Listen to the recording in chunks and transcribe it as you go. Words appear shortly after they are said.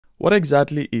What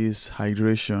exactly is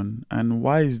hydration, and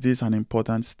why is this an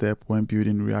important step when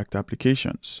building React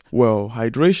applications? Well,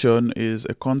 hydration is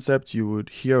a concept you would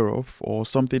hear of or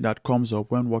something that comes up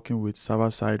when working with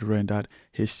server-side rendered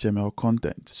HTML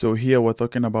content. So here we're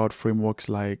talking about frameworks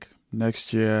like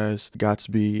NextJS,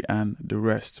 Gatsby, and the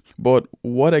rest. But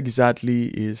what exactly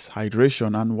is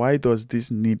hydration and why does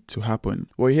this need to happen?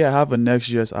 Well, here I have a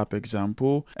Next.js app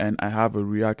example and I have a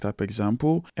React app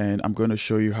example, and I'm going to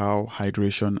show you how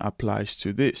hydration applies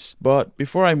to this. But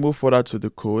before I move further to the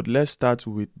code, let's start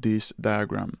with this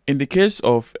diagram. In the case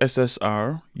of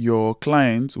SSR, your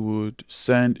client would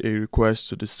send a request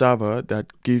to the server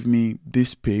that give me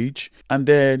this page, and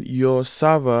then your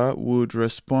server would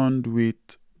respond with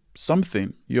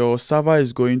something. Your server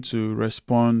is going to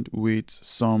respond with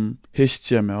some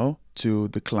HTML to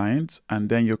the client, and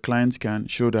then your client can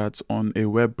show that on a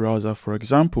web browser, for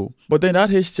example. But then that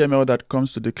HTML that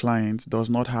comes to the client does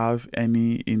not have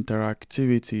any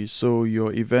interactivity. So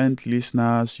your event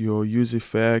listeners, your use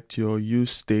effect, your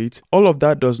use state, all of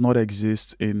that does not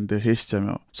exist in the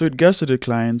HTML. So it gets to the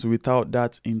client without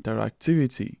that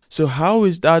interactivity. So how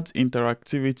is that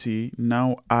interactivity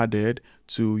now added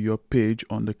to your page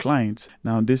on the client?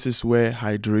 Now this is where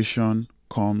hydration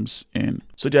comes in.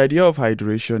 So the idea of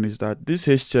hydration is that this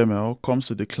HTML comes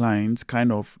to the client kind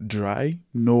of dry,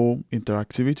 no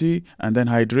interactivity, and then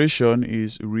hydration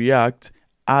is React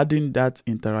adding that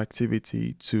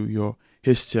interactivity to your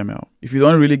HTML. If you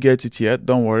don't really get it yet,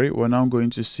 don't worry, we're now going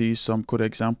to see some code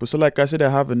examples. So like I said, I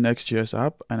have a Next.js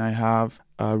app and I have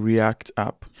a React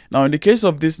app. Now in the case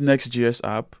of this Next.js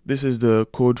app, this is the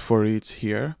code for it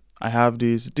here. I have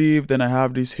this div, then I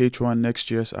have this h1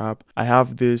 Next.js app. I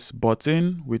have this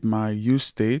button with my use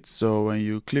state. So when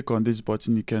you click on this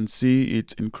button, you can see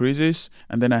it increases.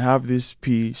 And then I have this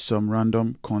p, some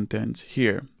random content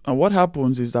here. And what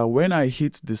happens is that when I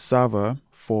hit the server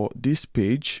for this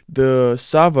page, the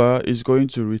server is going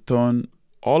to return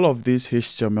all of this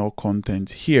HTML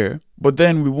content here, but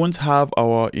then we won't have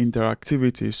our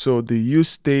interactivity. So the use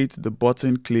state, the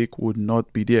button click would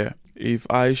not be there. If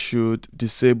I should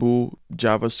disable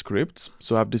JavaScript,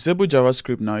 so I've disabled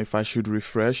JavaScript now. If I should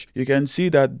refresh, you can see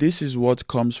that this is what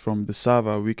comes from the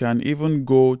server. We can even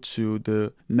go to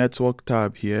the network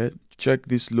tab here, check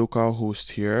this local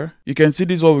host here. You can see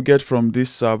this is what we get from this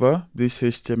server, this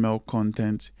HTML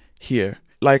content here.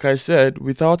 Like I said,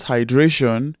 without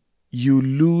hydration, you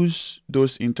lose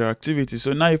those interactivity.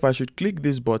 So now if I should click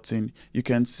this button, you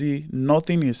can see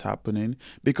nothing is happening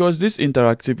because this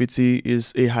interactivity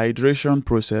is a hydration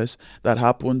process that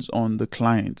happens on the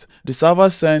client. The server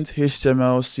sent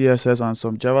HTML, CSS, and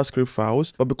some JavaScript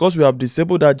files, but because we have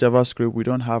disabled that JavaScript, we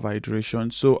don't have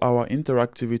hydration, so our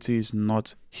interactivity is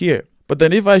not here. But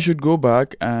then if I should go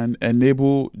back and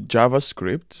enable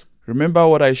JavaScript, remember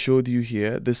what I showed you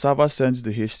here, the server sends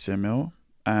the HTML,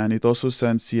 and it also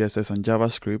sends CSS and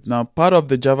JavaScript. Now, part of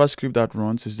the JavaScript that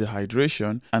runs is the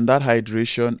hydration, and that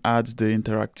hydration adds the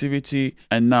interactivity,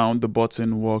 and now the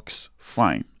button works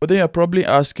fine. But then you're probably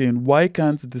asking, why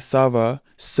can't the server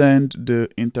send the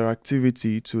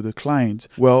interactivity to the client?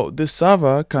 Well, the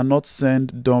server cannot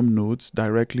send DOM nodes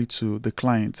directly to the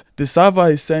client. The server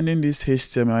is sending this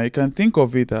HTML. You can think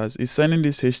of it as it's sending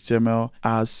this HTML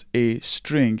as a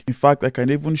string. In fact, I can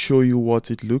even show you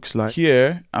what it looks like.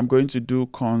 Here, I'm going to do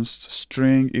const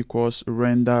string equals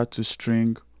render to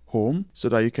string home so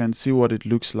that you can see what it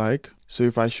looks like. So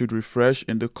if I should refresh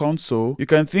in the console, you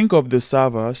can think of the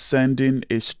server sending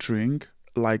a string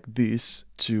like this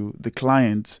to the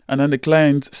client, and then the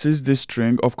client sees this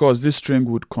string. Of course, this string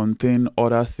would contain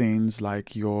other things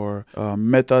like your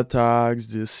meta tags,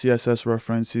 the CSS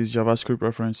references, JavaScript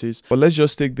references. But let's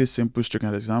just take this simple string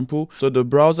as example. So the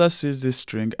browser sees this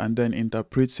string and then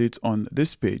interprets it on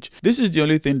this page. This is the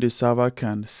only thing the server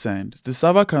can send. The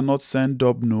server cannot send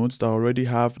DOM nodes that already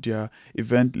have their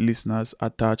event listeners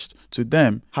attached to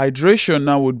them. Hydration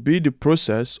now would be the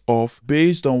process of,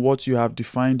 based on what you have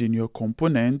defined in your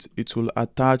component, it will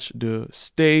attach the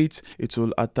state, it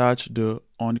will attach the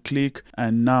on click,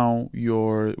 and now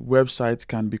your website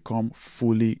can become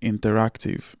fully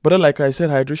interactive. But like I said,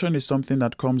 hydration is something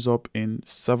that comes up in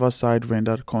server-side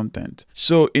rendered content.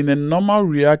 So in a normal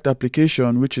React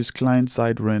application, which is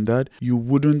client-side rendered, you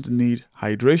wouldn't need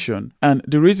hydration. And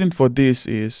the reason for this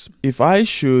is, if I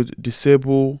should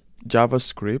disable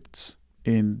JavaScript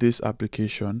in this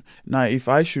application, now if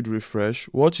I should refresh,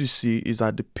 what you see is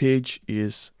that the page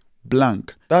is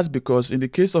blank. That's because in the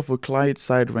case of a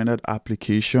client-side rendered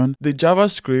application, the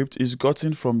JavaScript is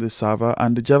gotten from the server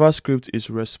and the JavaScript is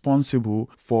responsible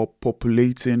for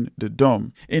populating the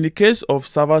DOM. In the case of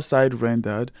server-side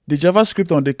rendered, the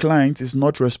JavaScript on the client is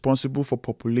not responsible for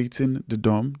populating the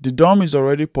DOM. The DOM is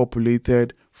already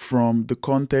populated from the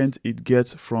content it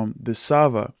gets from the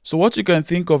server. So what you can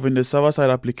think of in the server-side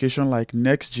application like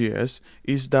NextJS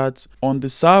is that on the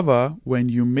server, when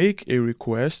you make a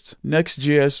request,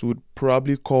 NextJS would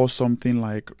probably call something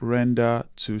like render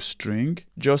to string,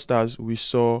 just as we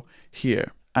saw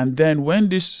here. And then when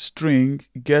this string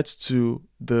gets to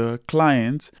the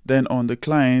client, then on the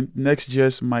client,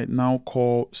 Next.js might now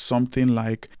call something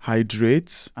like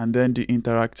hydrate, and then the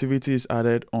interactivity is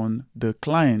added on the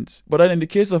client. But then in the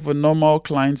case of a normal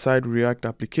client-side React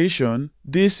application,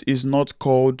 this is not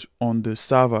called on the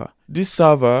server. This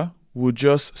server will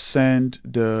just send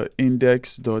the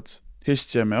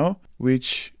index.html,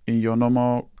 which in your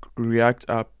normal React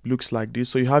app looks like this.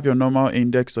 So you have your normal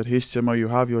index.html, you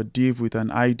have your div with an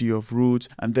ID of root,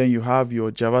 and then you have your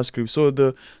JavaScript. So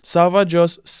the server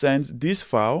just sends this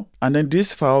file, and then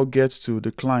this file gets to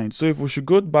the client. So if we should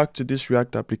go back to this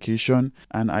React application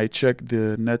and I check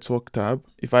the network tab,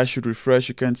 if I should refresh,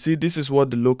 you can see this is what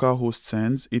the local host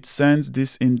sends. It sends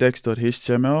this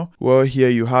index.html, where here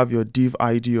you have your div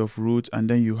ID of root, and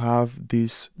then you have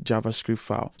this JavaScript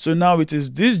file. So now it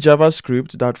is this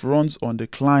JavaScript that runs on the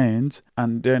client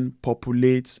and then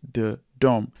populates the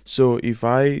DOM. So if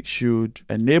I should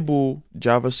enable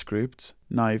JavaScript,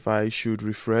 now if I should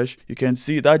refresh, you can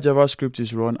see that JavaScript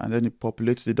is run and then it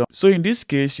populates the DOM. So in this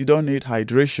case, you don't need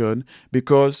hydration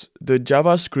because the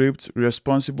JavaScript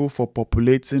responsible for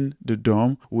populating the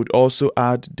DOM would also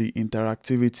add the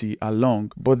interactivity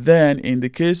along. But then in the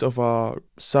case of our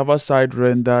server-side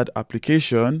rendered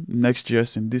application,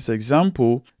 Next.js in this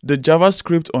example, the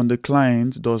JavaScript on the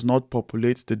client does not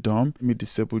populate the DOM. Let me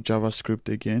disable JavaScript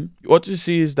again. What you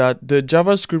see is that the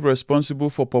JavaScript responsible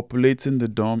for populating the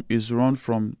DOM is run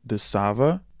from the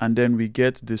server, and then we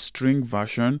get the string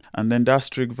version, and then that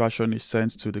string version is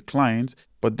sent to the client.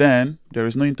 But then there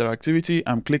is no interactivity.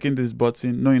 I'm clicking this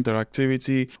button, no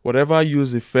interactivity. Whatever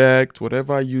use effect,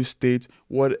 whatever use state,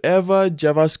 whatever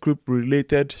JavaScript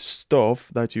related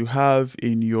stuff that you have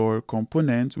in your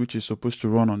component, which is supposed to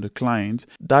run on the client,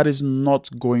 that is not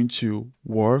going to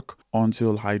work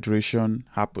until hydration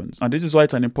happens. And this is why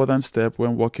it's an important step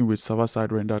when working with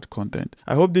server-side rendered content.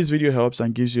 I hope this video helps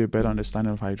and gives you a better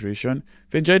understanding of hydration.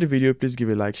 If you enjoyed the video, please give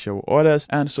a like, share with others,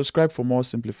 and subscribe for more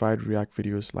simplified React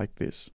videos like this.